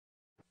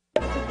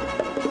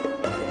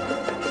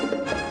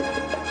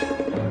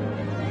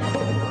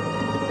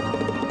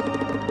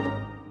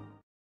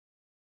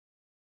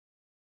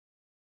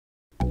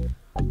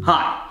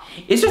Hi,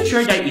 is it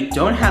true that you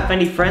don't have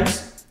any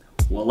friends?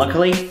 Well,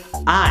 luckily,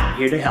 I'm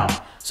here to help.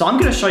 So I'm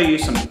gonna show you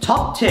some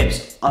top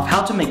tips of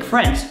how to make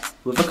friends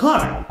with a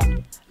clone.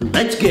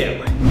 Let's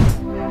go!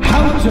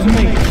 How to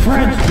make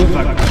friends with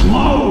a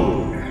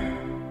clone!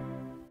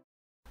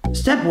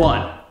 Step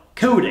 1.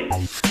 Coding.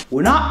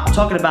 We're not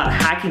talking about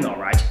hacking,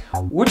 alright?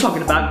 We're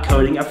talking about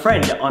coding a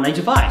friend on a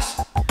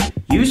device.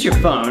 Use your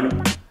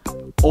phone,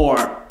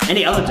 or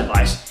any other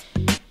device,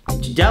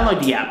 to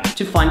download the app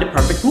to find the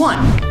perfect one.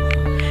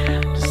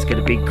 This is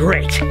gonna be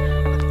great.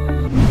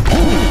 Code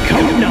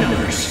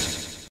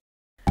numbers!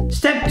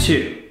 Step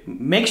 2.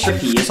 Make sure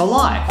he is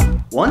alive.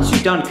 Once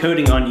you're done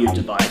coding on your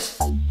device,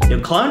 your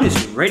clone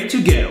is ready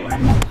to go.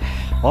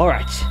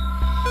 Alright,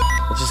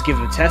 let's just give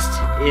it a test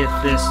if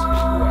this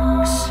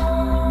works.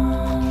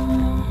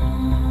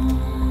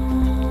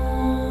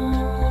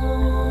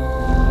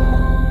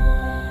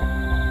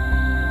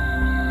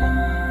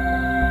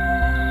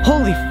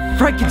 Holy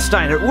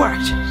Frankenstein, it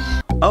worked!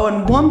 Oh,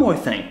 and one more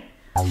thing.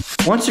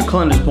 Once your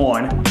clone is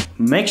born,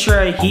 make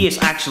sure he is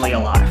actually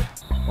alive.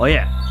 Oh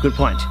yeah, good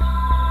point.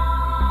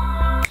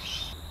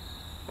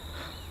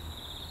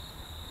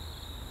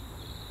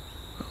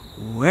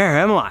 Where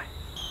am I?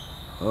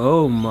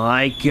 Oh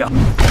my god.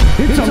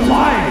 It's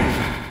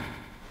alive!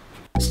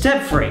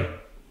 Step 3.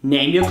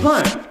 Name your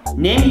clone.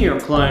 Naming your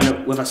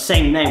clone with the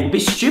same name would be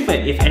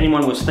stupid if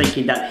anyone was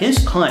thinking that his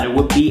clone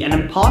would be an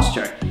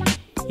imposter.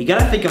 You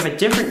gotta think of a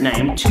different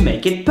name to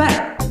make it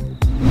better.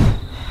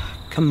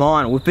 Come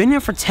on, we've been here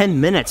for 10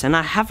 minutes and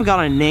I haven't got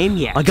a name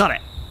yet. I got it.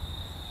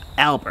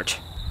 Albert.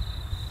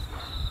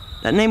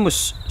 That name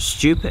was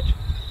stupid.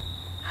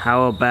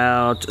 How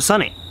about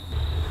Sonny?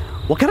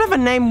 What kind of a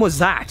name was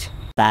that?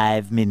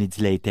 5 minutes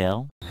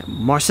later.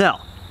 Marcel.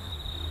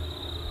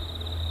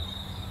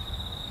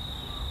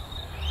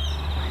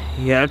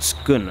 Yeah, it's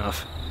good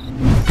enough.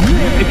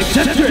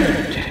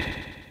 Accepted!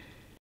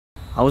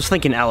 I was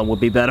thinking Alan would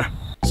be better.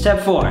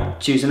 Step 4.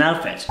 Choose an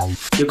outfit.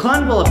 Your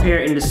clone will appear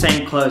in the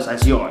same clothes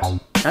as yours.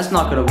 That's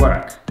not gonna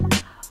work.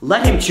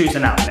 Let him choose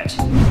an outfit.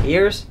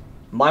 Here's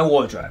my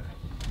wardrobe.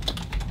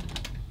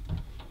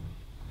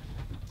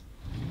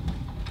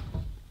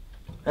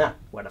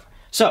 Whatever.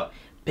 So,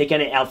 pick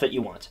any outfit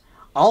you want.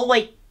 I'll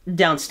wait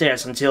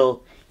downstairs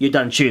until you're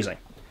done choosing.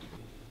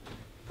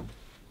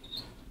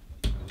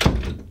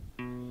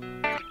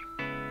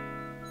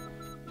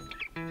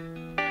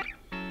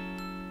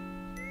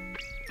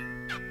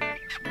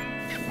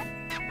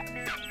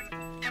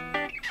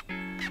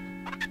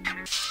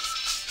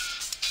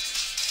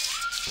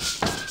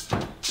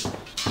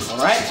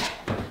 Alright,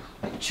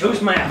 I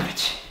chose my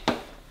outfit.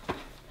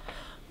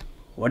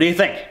 What do you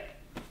think?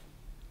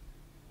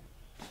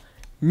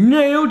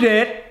 Nailed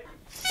it!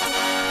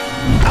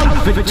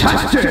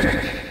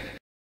 Outfit-tastic!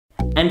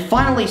 And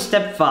finally,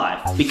 step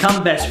 5,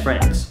 become best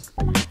friends.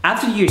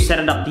 After you set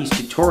up these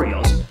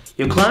tutorials,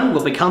 your clone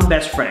will become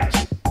best friends.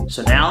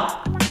 So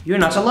now, you're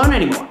not alone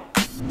anymore.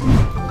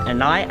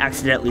 And I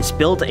accidentally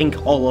spilled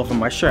ink all over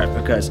my shirt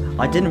because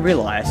I didn't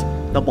realize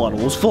the bottle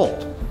was full.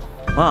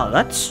 Wow,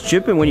 that's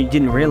stupid when you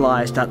didn't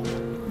realize that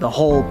the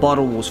whole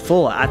bottle was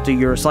full after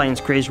your science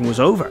creation was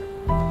over.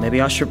 Maybe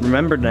I should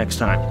remember next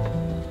time.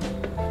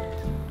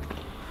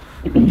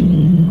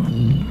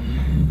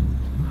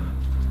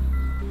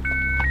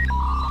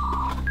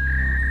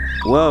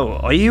 Whoa,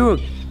 are you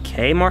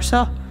okay,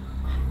 Marcel?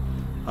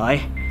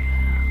 I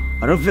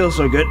don't feel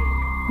so good.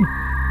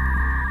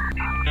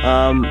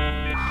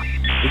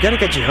 We gotta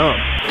get you home.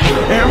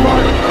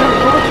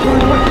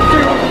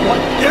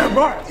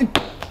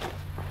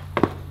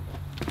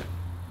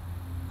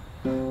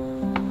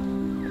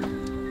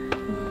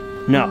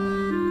 No,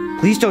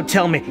 please don't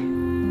tell me.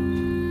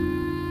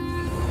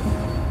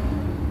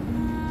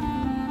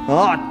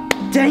 Oh,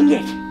 dang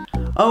it!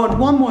 Oh, and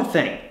one more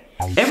thing.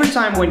 Every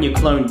time when your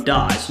clone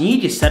dies, you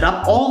need to set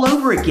up all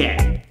over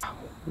again.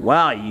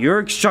 Wow,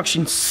 your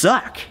instructions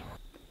suck.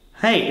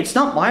 Hey, it's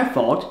not my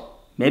fault.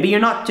 Maybe you're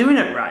not doing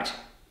it right.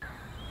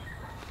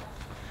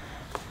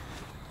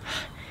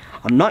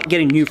 I'm not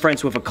getting new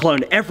friends with a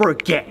clone ever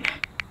again.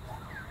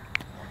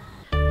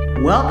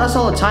 Well, that's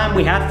all the time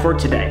we had for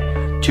today.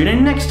 Tune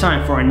in next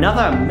time for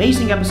another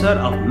amazing episode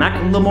of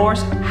Mack Lil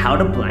More's How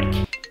to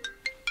Blank.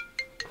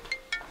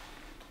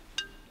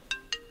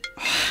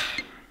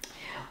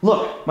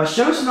 Look, my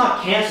show's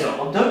not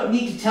cancelled. I don't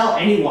need to tell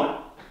anyone.